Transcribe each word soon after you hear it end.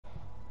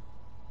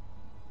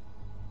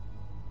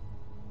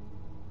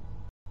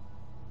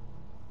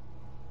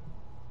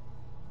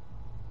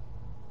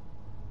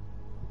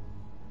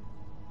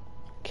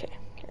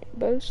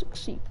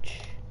Rainbow6sege.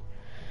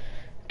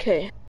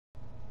 Okay.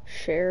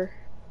 Share.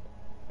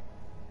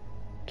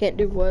 Can't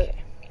do what?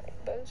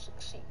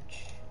 Rainbow6sege.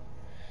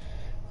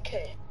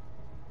 Okay.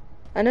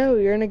 I know,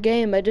 you're in a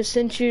game. I just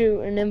sent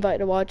you an invite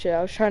to watch it.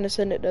 I was trying to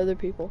send it to other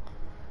people.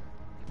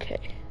 Okay.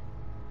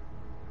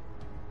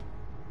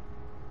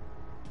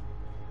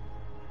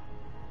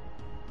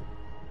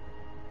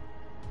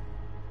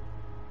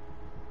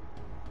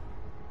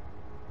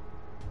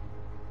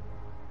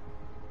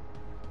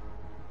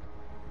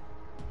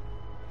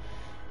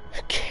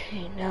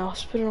 Okay, now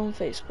let's put it on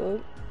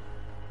Facebook.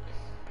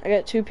 I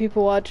got 2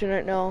 people watching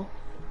right now.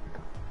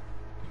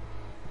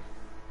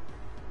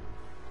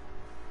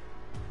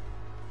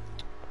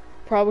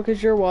 Probably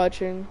because you're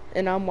watching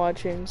and I'm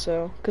watching,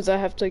 so because I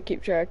have to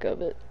keep track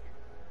of it.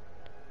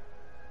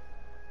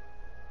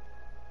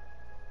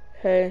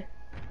 Hey,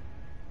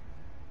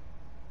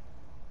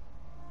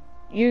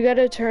 you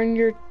gotta turn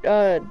your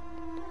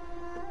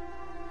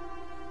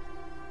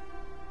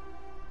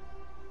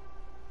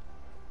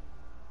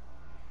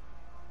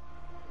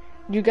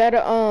you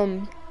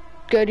gotta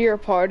go to your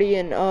party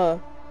and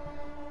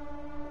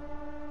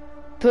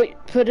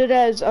put it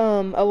as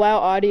allow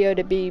audio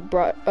to be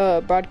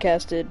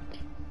broadcasted.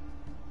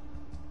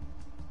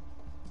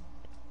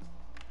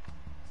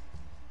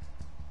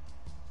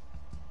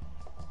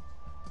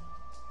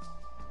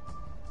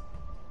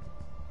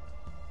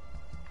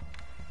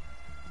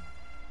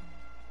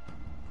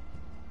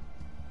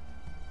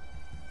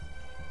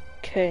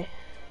 Okay.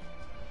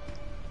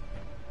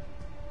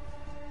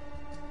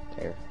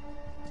 There.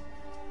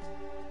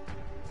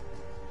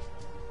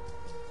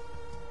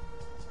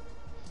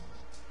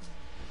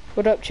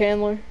 What up,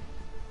 Chandler?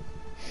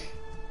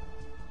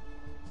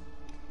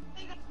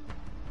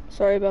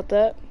 Sorry about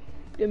that.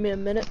 Give me a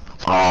minute.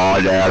 Oh,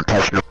 yeah,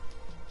 touch no.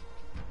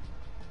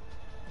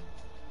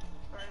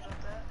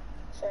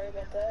 Sorry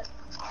about that.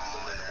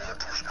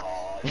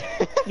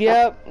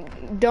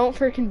 Yep. Don't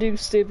freaking do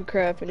stupid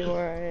crap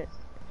anymore, alright?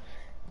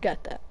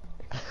 Got that.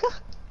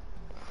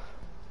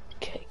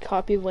 Okay,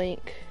 copy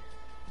link.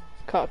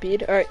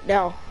 Copied. Alright,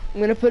 now, I'm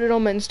gonna put it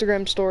on my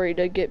Instagram story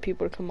to get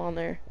people to come on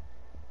there.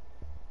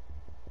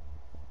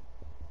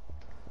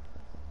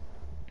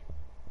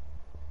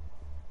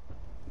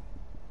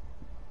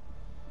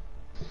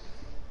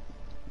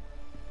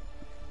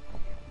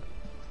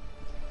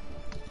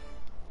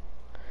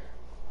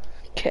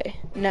 Okay,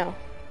 now.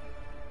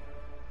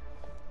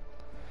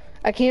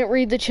 I can't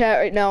read the chat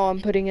right now.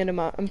 I'm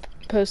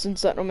posting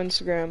something on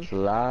Instagram.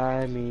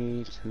 Fly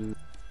me to.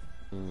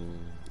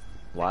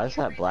 Why is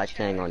that black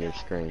thing on your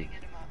screen?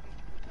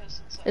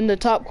 In the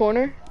top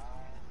corner?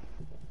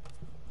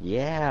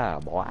 Yeah,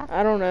 boy.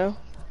 I don't know.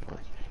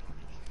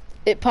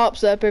 It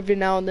pops up every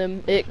now and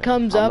then. It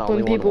comes I'm up the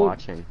when only one people.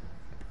 watching.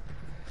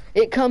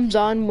 It comes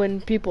on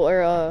when people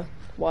are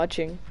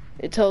watching.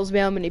 It tells me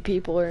how many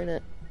people are in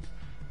it.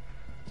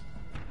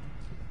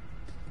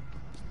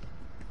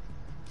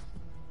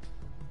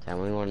 Tell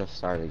me when to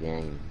start a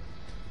game.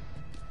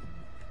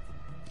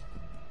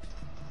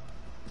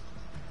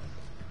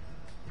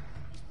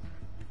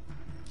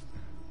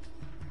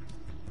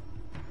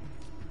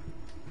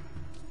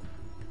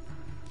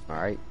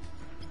 Alright.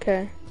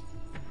 Okay.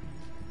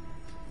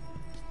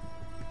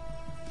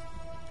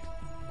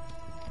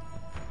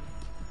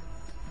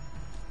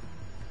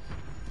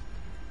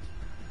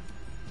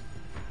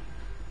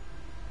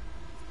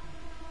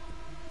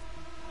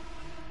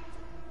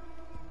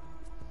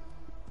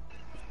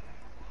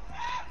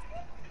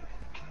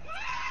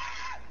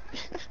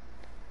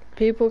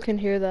 People can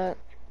hear that.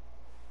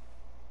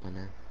 I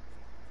know.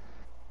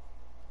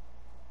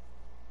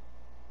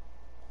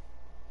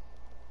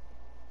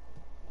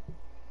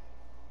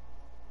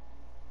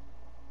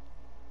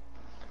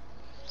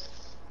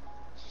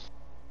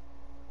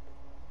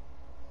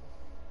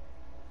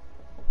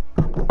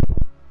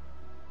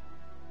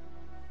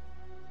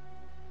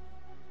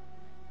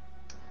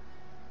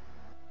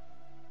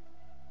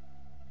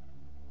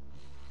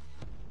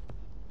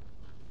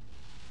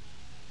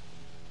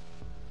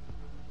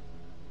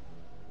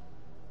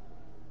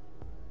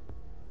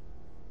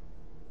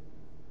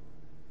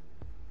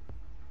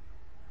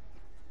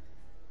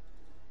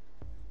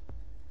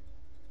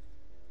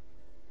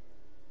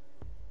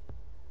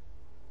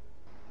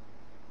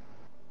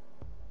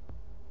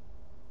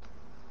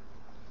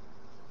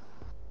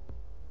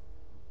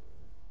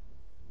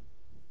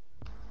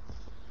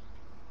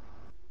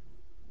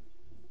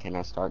 Can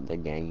I start the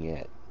game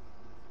yet?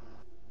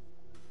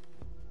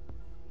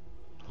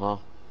 Huh?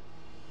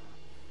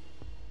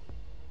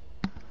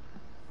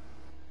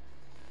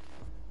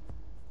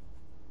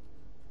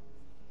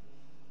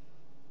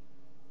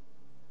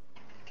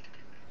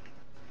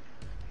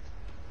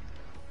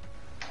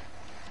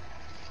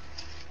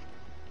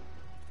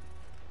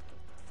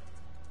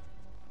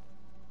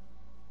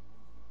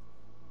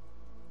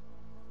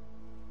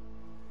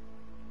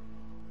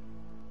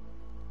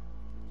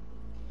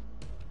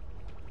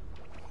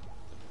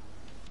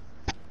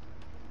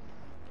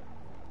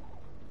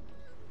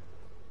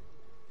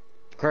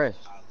 Chris.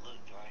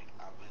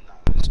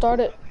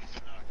 Start it.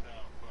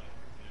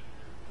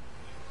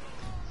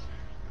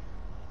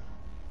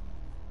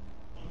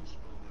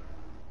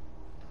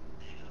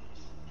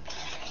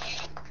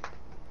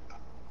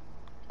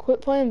 Quit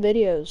playing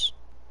videos.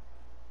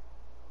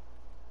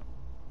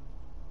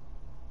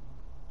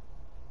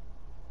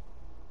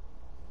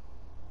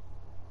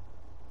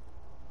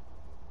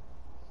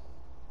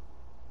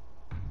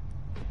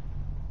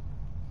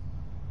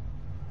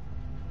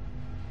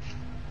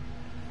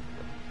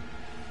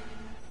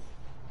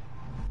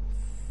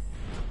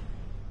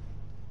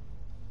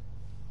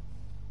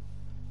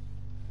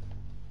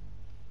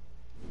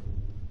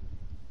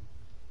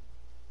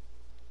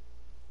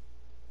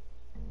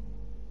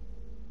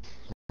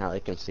 Now they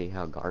can see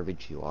how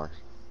garbage you are.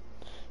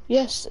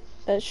 Yes,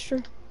 that's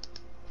true.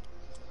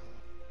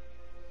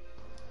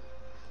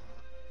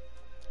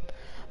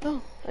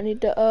 Oh, I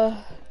need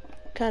to,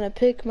 kind of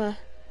pick my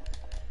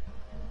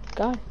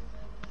guy.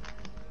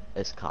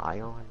 Is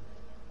Kai on?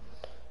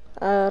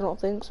 I don't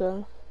think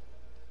so.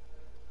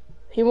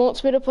 He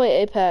wants me to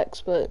play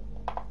Apex, but...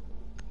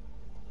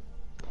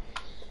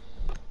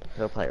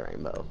 He'll play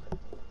Rainbow.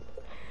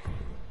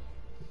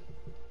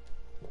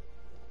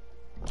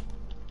 Yeah,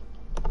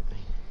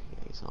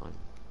 he's on.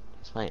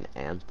 He's playing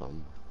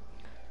Anthem.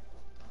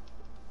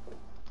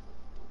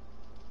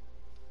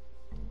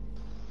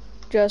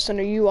 Justin,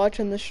 are you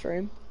watching the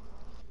stream?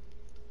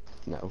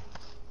 No.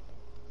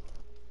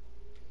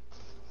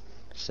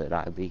 Should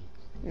I be?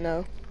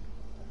 No.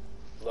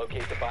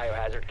 Locate the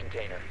biohazard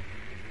container.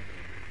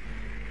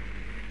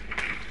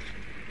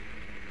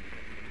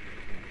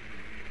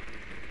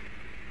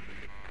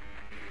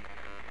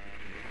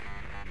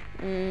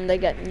 They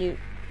got mute.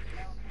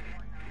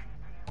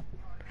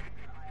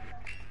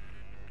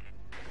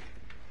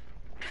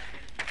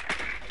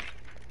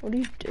 What are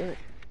you doing?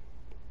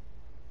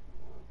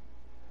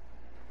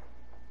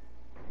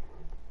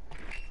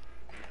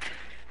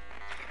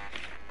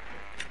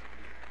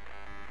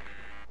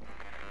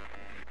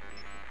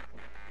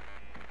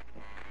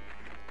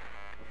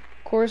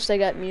 Of course they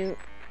got mute.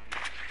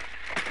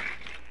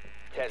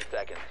 10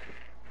 seconds.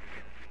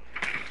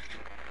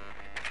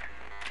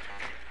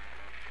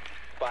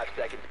 5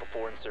 seconds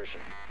before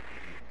insertion.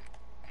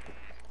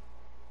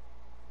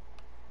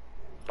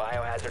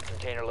 Biohazard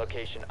container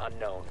location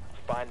unknown.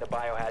 Find the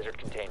biohazard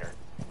container.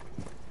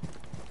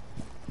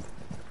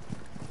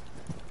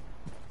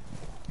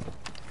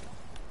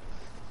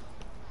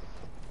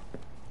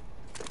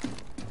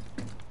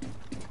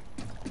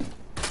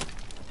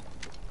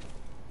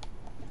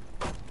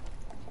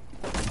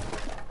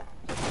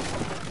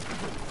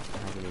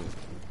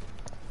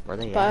 Where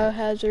they at?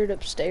 Biohazard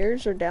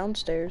upstairs or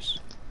downstairs?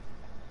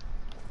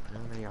 No,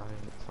 they are.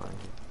 It's fine.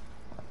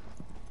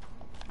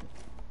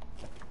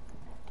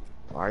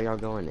 Why are y'all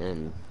going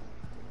in?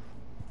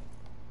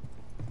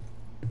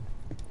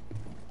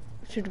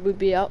 Should we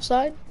be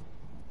outside?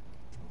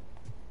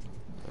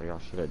 Or y'all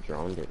should have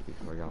droned it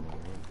before y'all went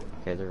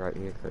in. Okay, they're right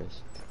here,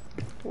 Chris.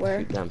 Where?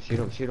 Shoot them, shoot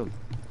them, shoot them.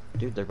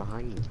 Dude, they're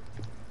behind you.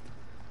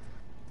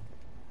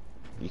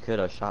 You could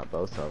have shot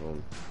both of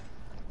them.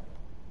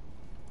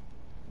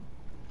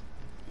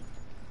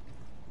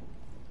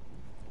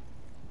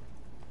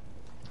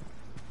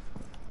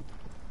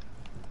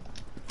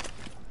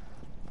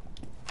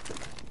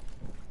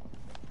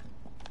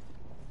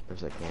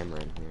 There's a camera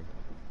in here.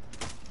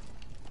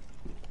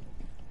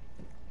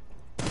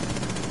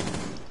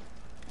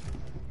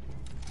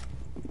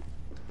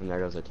 And there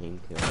goes a team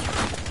kill.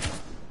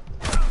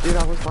 Dude,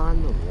 I was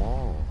behind the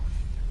wall.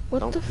 What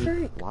Don't the peek.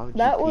 freak? Why would you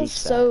That was peek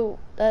so...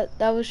 That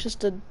was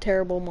just a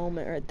terrible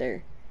moment right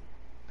there.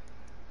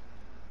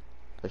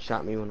 They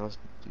shot me when I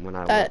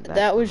went That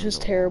back was behind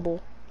just the wall.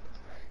 terrible.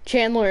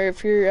 Chandler,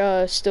 if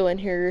you're still in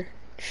here,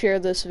 share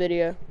this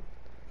video.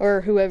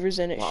 Or whoever's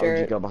in it, Why share would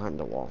you it. go behind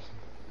the wall?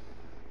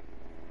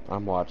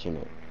 I'm watching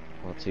it.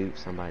 Well, two,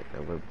 somebody,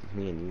 over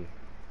me and you.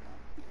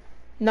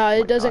 No, my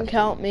it doesn't gosh,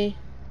 count dude. me.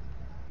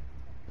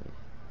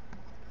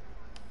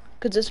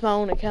 Cause it's my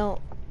own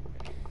account.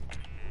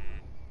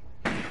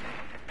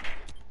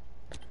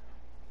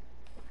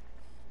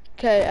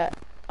 Okay,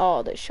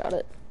 oh, they shot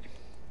it.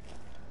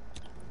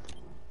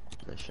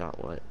 They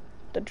shot what?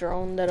 The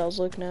drone that I was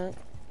looking at.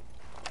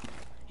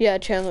 Yeah,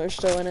 Chandler's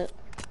still in it.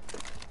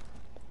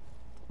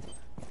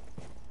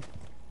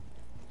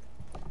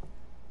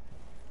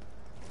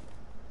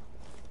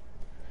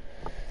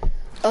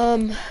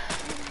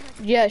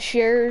 Yeah,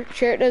 share it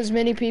to as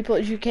many people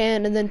as you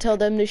can, and then tell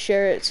them to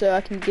share it so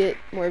I can get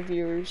more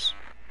viewers.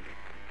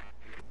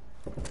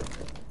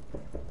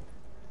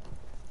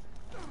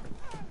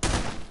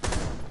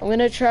 I'm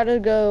gonna try to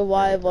go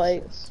live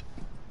like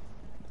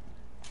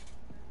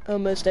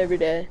almost every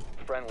day.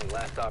 Friendly,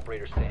 last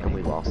operator And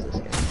we standing. lost this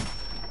game.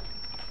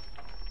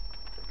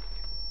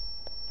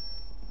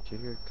 Shoot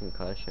her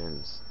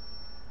concussions.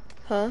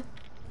 Huh?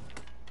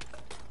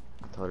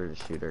 I told her to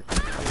shoot her The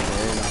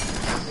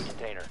concussions.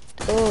 container.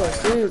 Oh,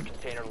 Biohazard dude.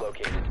 container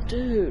located.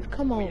 Dude,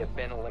 come We on. have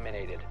been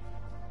eliminated.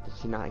 Did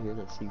she not hear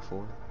the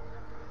C4?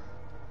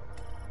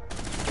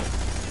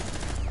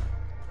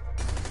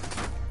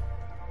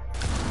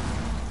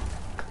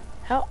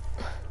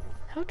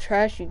 How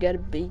trash you gotta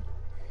be?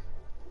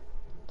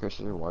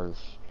 Christian, you're worse.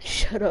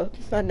 Shut up,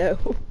 I know.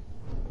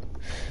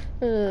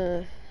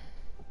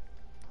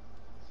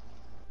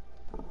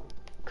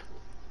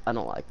 I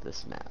don't like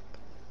this map.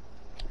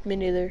 Me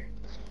neither.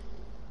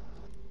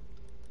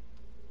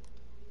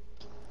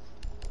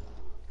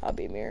 I'll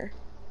be mirror.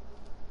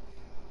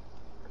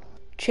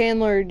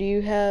 Chandler, do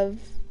you have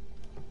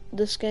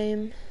this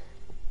game?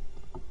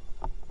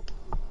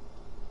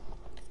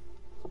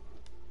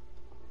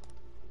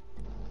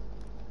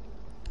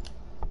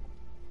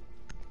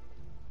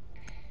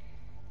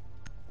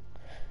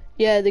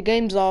 Yeah, the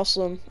game's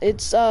awesome.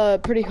 It's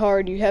pretty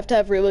hard. You have to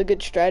have really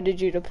good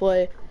strategy to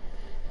play.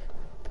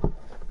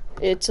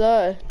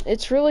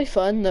 It's really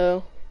fun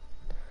though.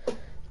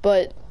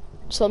 But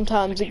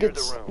sometimes it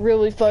gets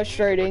really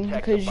frustrating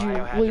because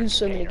you lose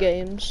so many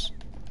games.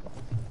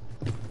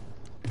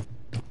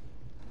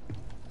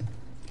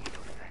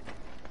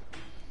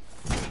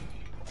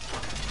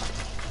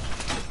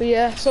 But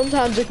yeah,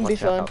 sometimes it can be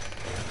fun. Watch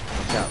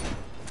out,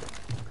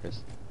 Chris.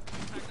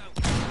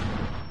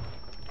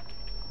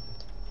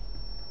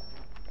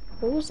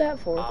 What was that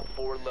for? Op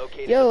 4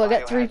 located Yo, the I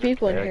got 3 biohazard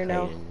people in container. here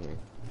now. In here.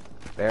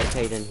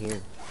 Barricade in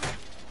here.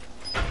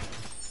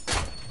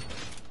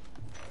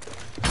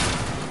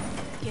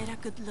 Get a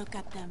good look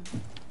at them.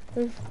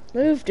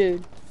 Move,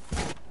 dude.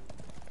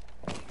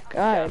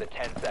 Down God, to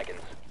 10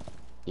 seconds.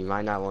 You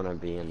might not want to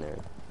be in there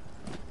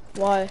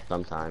why?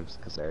 sometimes,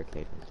 because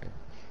barricade is there.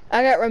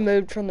 I got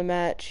removed from the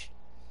match.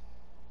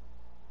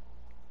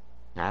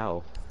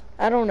 How?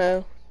 I don't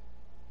know.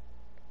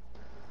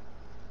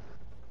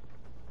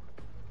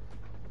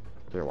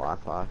 Your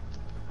Wi-Fi?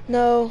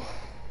 No,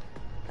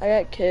 I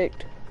got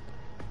kicked.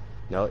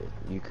 No,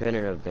 you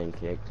couldn't have been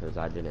kicked because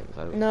I didn't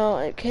vote. No,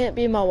 it can't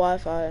be my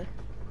Wi-Fi.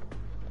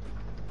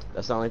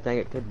 That's the only thing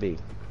it could be.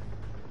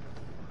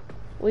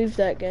 Leave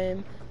that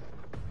game.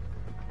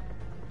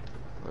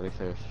 Let me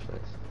finish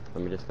this.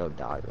 Let me just go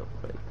die real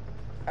quick.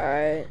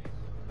 Alright.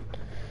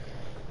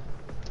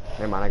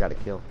 Never mind, I got a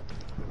kill.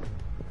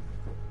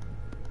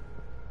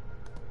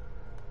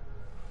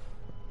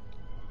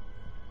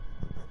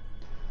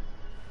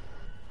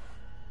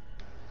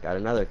 Got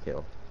another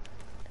kill.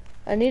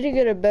 I need to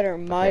get a better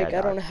mic. I I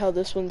don't died. know how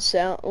this one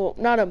sound. Well,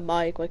 not a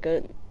mic, like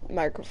a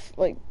micro,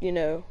 like, you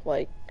know,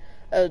 like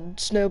a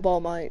snowball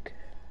mic.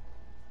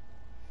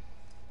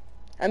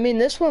 I mean,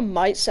 this one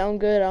might sound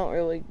good. I don't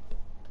really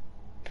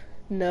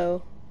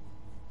know.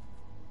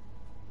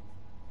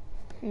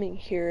 Let me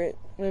hear it.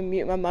 I'm gonna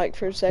mute my mic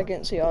for a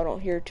second so y'all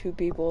don't hear 2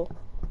 people.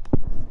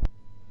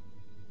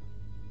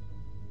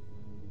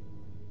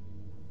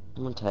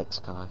 I'm gonna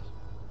text Kai.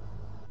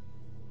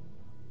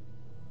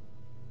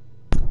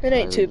 It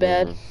ain't too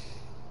bad. Jenner.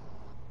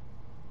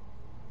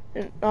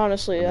 And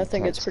honestly, I'm I gonna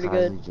think it's text pretty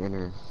Kylie good.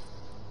 Jenner.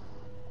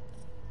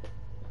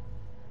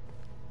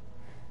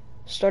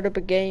 Start up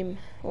a game.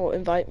 Well,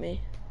 invite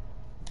me.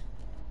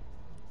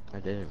 I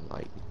did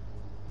invite you.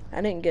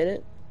 I didn't get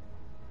it.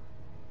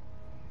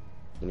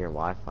 And your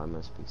Wi-Fi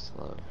must be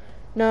slow.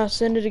 No,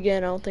 send it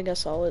again. I don't think I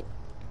saw it.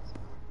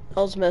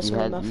 I was messing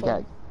with my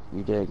phone.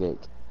 You did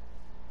get,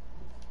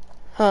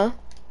 Huh?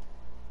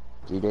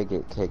 you did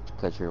get kicked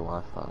because your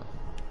Wi-Fi.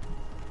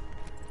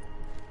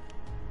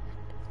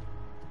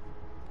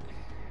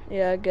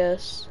 Yeah, I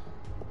guess.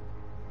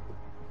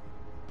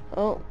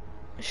 Oh,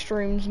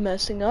 stream's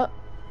messing up.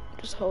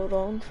 Just hold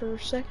on for a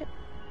second.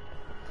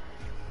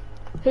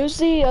 Who's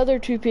the other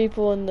 2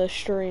 people in the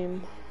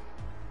stream?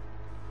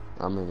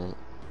 I'm in it.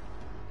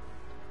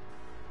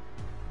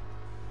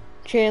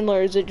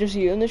 Chandler, is it just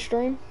you in the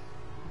stream?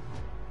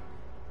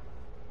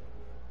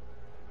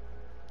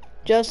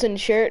 Justin,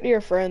 share it to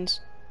your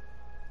friends.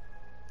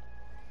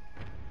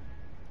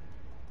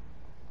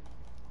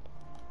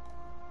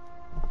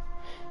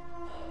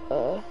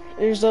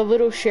 There's a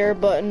little share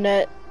button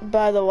that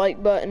by the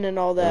like button and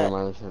all that. Never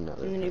mind, there's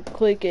another And then you thing.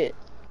 click it.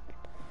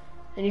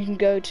 And you can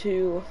go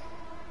to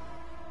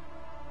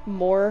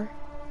more.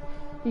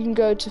 You can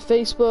go to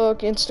Facebook,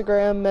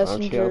 Instagram, Why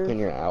don't you Messenger. open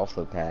your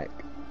alpha pack?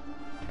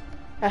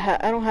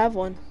 I don't have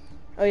one.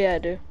 Oh yeah, I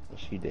do.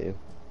 Yes, you do.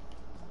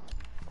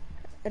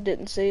 I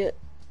didn't see it.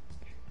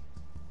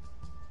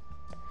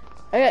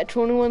 I got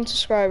 21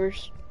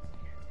 subscribers,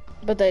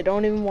 but they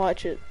don't even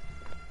watch it.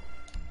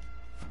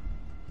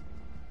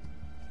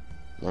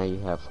 Now you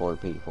have 4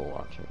 people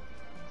watching.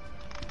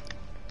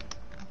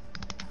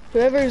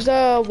 Whoever's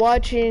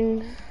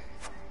watching,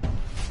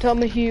 tell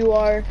me who you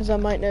are, cause I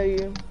might know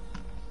you.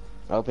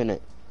 Open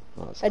it.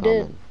 Oh, it's I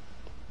did. coming.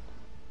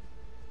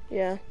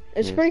 Yeah,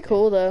 it's Yes. pretty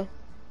cool though.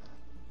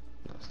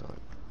 No, it's not.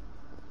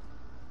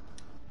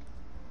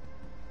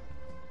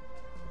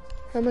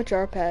 How much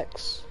are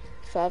packs?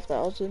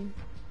 5,000.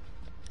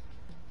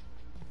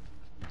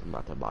 I'm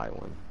about to buy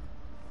one.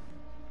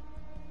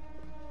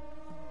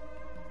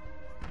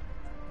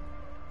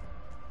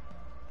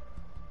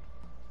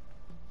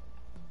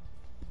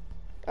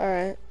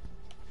 Alright.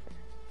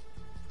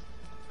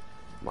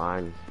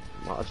 Mine.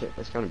 Watch it.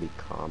 It's gonna be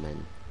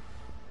common.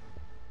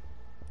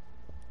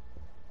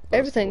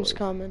 Everything's blue.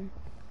 common.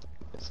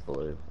 It's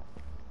blue.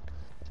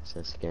 It's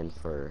a skin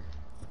for.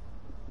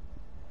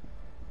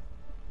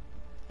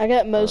 I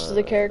got most of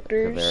the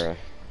characters. Caveira.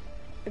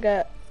 I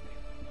got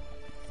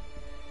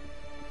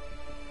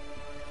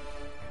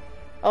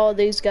all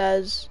these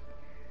guys.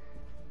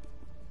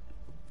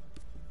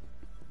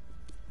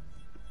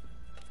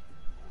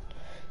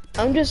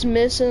 I'm just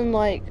missing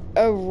like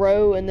a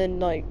row and then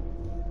like,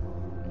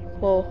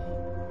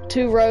 well,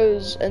 2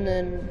 rows and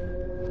then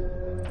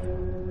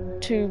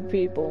 2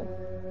 people.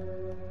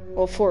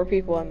 Well, 4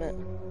 people I meant.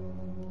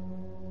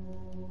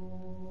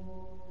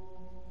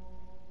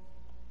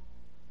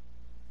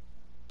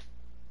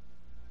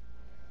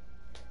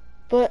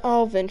 But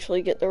I'll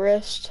eventually get the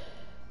rest.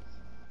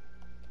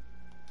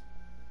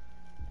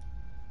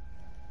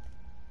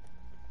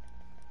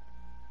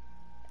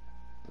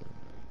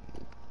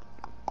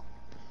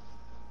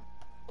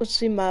 Let's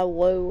see my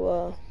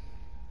low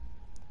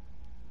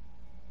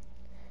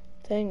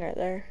thing right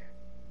there.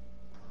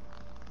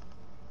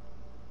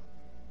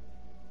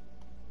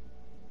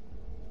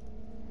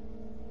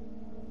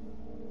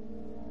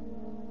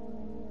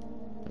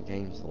 The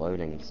game's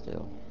loading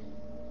still.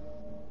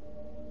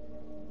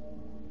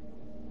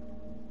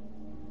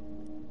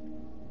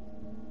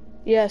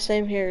 Yeah,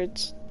 same here.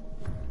 It's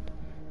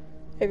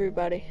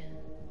everybody.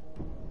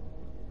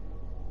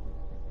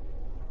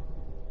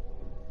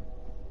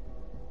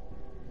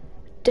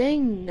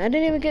 Dang, I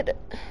didn't even get to...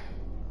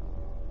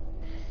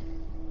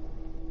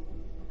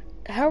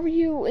 How are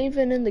you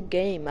even in the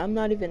game? I'm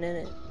not even in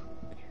it.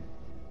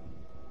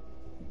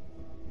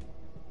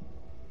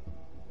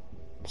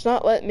 It's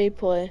not letting me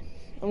play.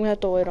 I'm gonna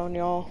have to wait on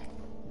y'all.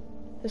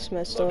 This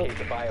messed up. Locate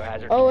the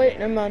biohazard Oh wait,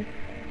 container. never mind.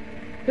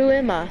 Who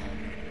am I?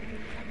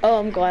 Oh,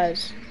 I'm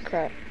Glass.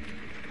 Crap.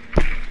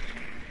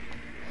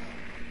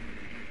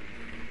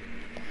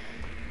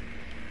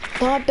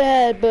 Not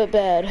bad, but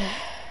bad.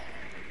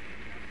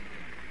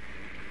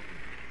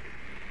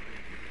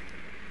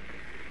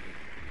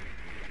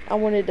 I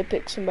wanted to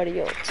pick somebody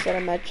else that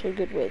I'm actually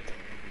good with.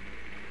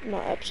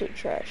 Not absolute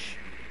trash.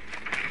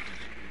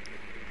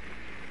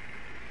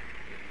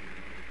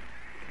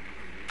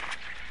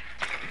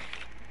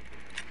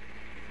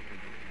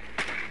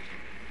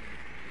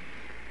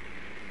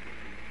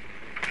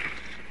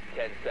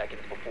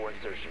 Seconds before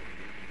insertion.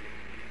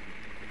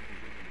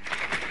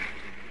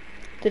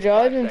 Did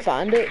y'all 5 even seconds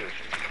find to it? insertion.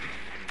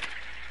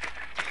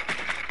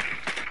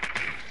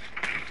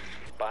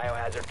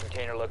 Biohazard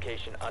container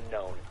location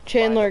unknown.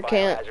 Chandler Find the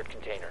can't. biohazard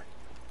container.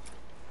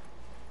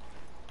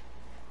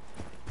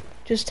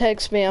 Just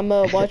text me. I'm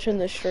watching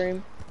the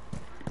stream.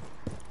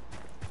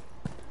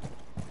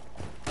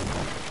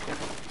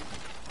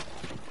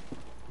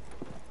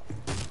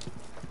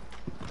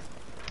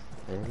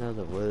 There's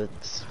another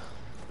woods.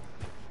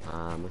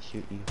 I'ma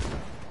shoot you.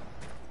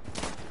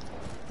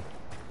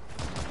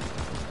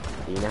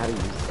 Do you know how to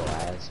use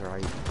glass,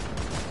 right?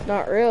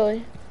 Not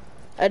really.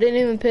 I didn't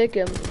even pick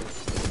him.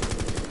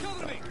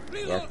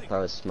 You have to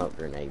throw a smoke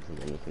grenade and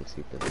then you can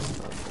see the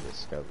smoke with the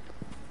scope.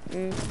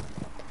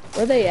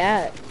 Where they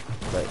at?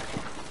 But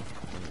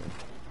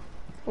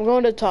I'm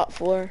going to top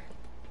floor.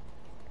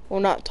 Well,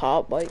 not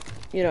top, like,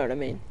 you know what I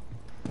mean.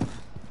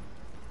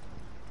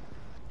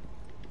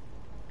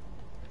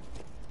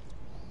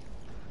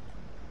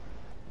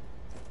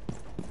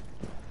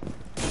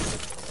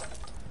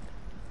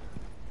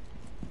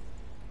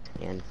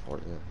 scan for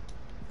them.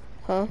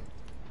 Huh?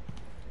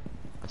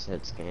 I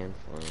said scan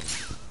for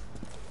them.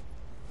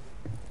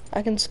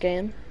 I can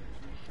scan.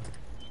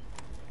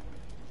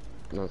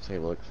 No, say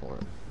look for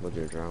them with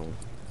your drone.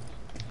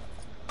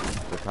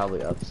 They're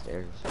probably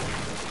upstairs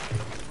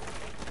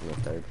on the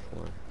 3rd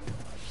floor.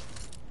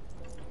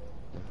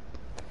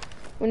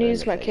 When you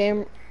use my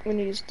camera, when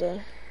you use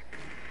the...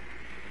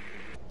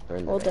 They're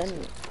in the Well then,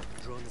 basement.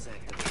 Drone is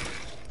active.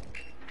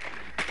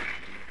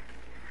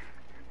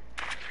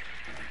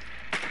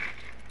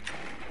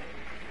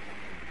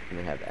 And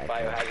they have echo.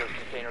 Biohazard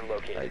container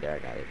located. Right there, I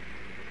got it.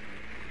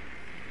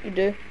 you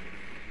do.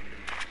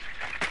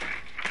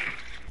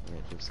 Yeah,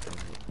 just scan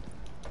it.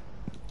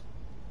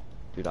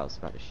 Dude, I was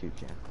about to shoot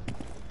Jack.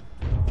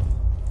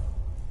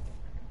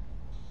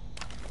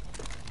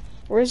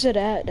 Where's it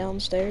at?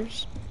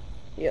 Downstairs?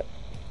 Yep.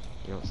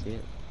 You don't see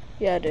it?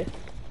 Yeah, I do.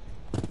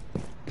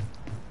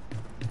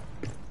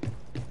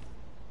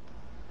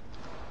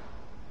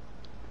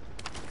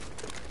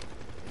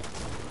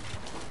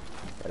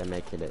 Gotta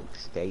make it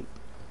escape.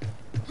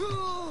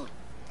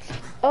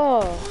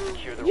 Oh,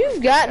 Secure the you've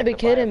room. got to be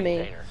Protect the kidding me.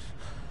 biocontainer.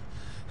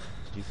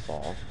 Did you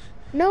fall?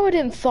 No, I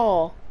didn't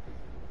fall.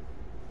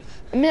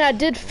 I mean, I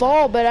did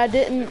fall, but I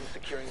didn't...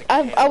 Securing the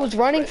I container was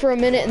running for a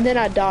minute and then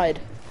I died.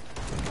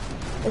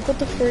 Like, what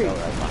the You freak? fell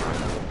right behind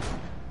me.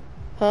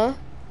 Huh?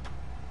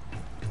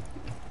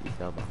 You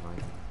fell behind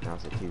me. Now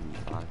it's a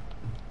 2v5.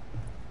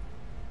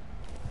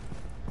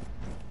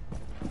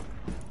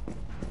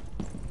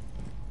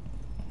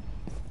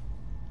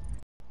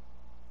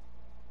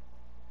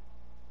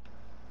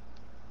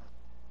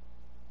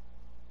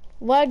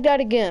 Lagged out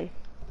again.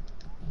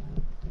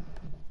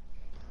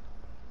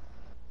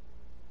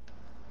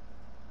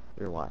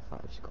 Your Wi-Fi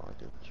is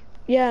garbage.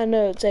 Yeah, I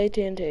know, it's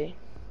AT&T.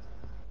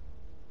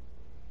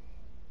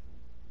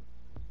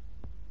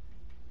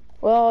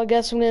 Well, I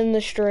guess I'm in the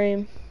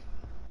stream.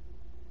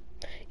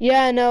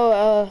 Yeah, I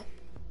know,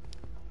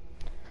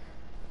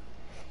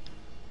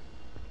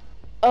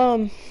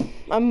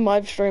 I'm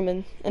live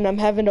streaming, and I'm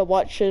having to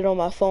watch it on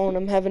my phone.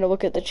 I'm having to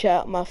look at the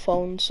chat on my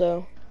phone,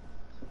 so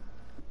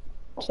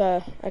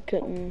I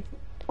couldn't.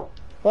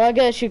 Well, I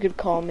guess you could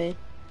call me.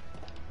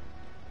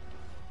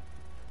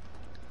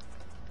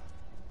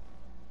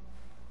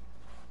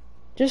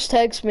 Just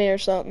text me or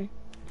something.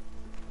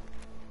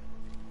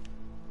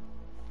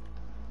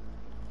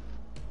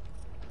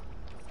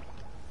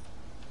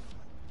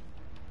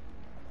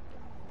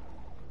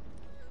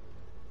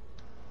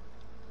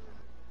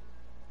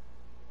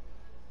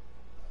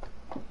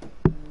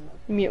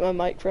 Mute my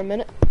mic for a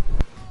minute.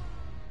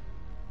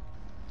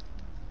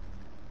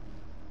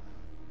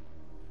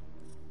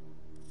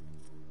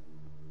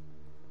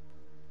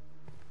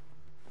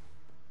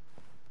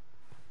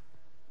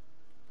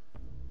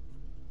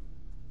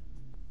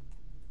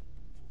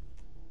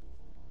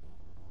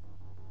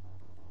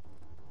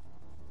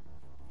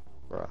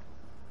 Bruh.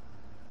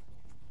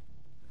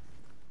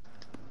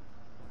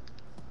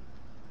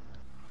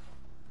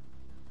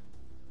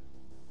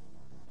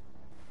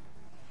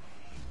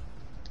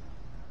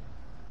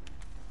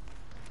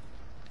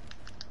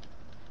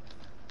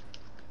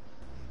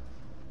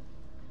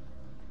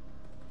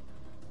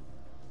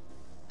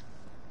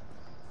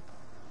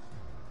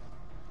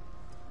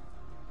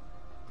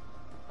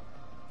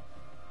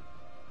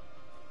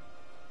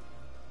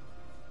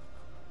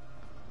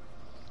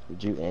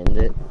 Did you end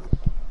it?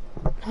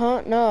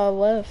 Huh? No, I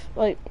left.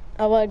 Like,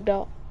 I lagged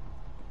out.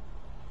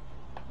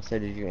 I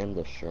said, did you end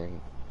the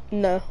stream?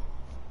 No.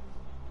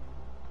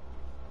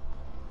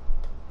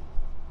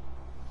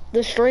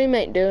 The stream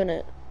ain't doing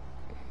it.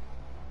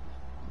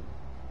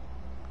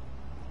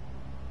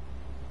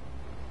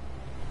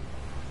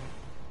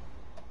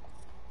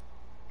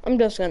 I'm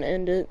just gonna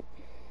end it.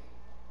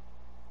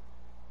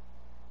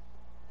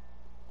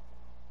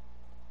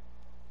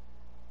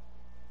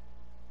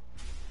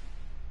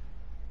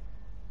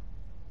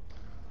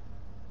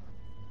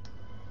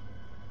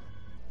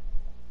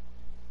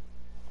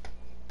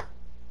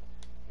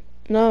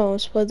 No,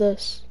 let's play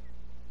this.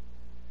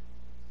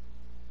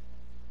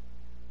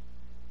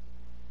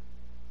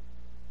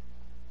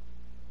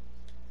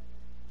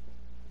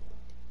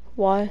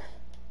 Why?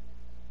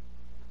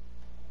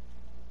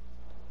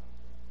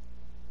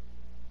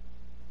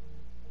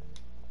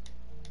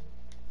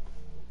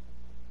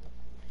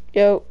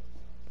 Yo.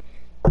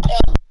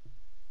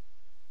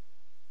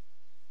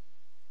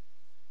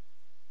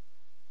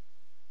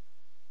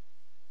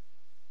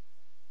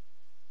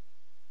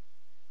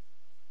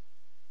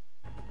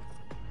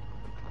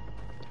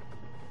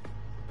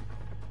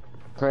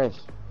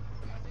 Chris.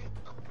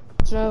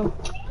 No.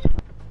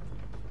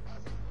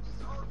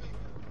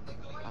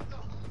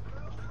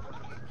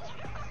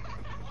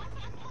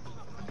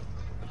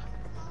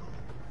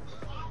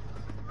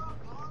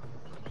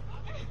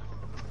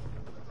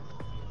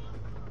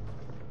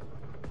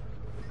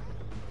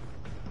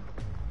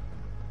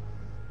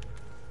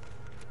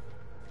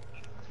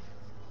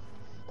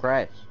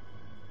 Chris.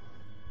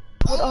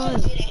 Hold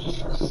on.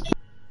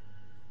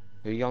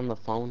 Who are you on the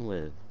phone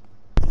with?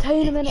 Tell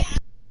you in a minute.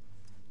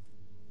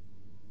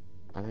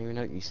 I don't even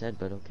know what you said,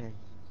 but okay.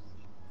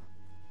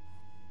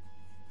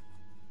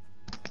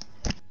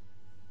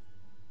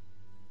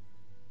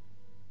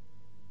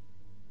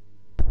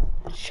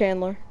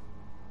 Chandler.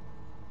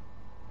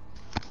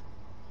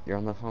 You're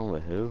on the phone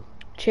with who?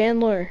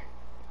 Chandler.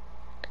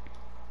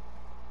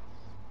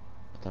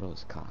 I thought it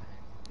was Kai.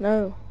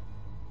 No.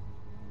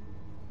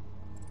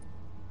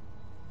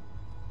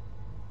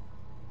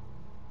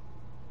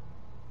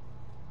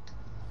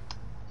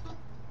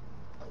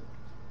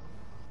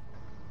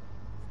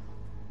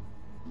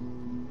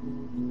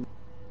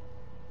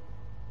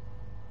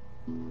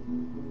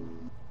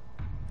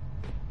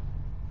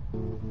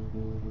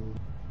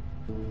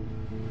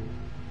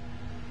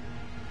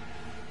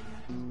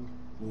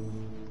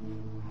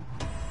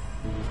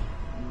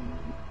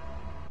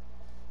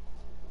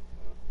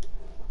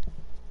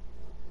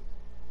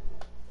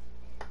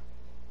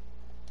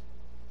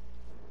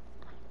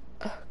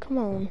 Come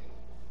on.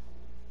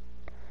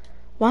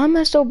 Why am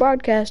I still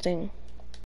broadcasting?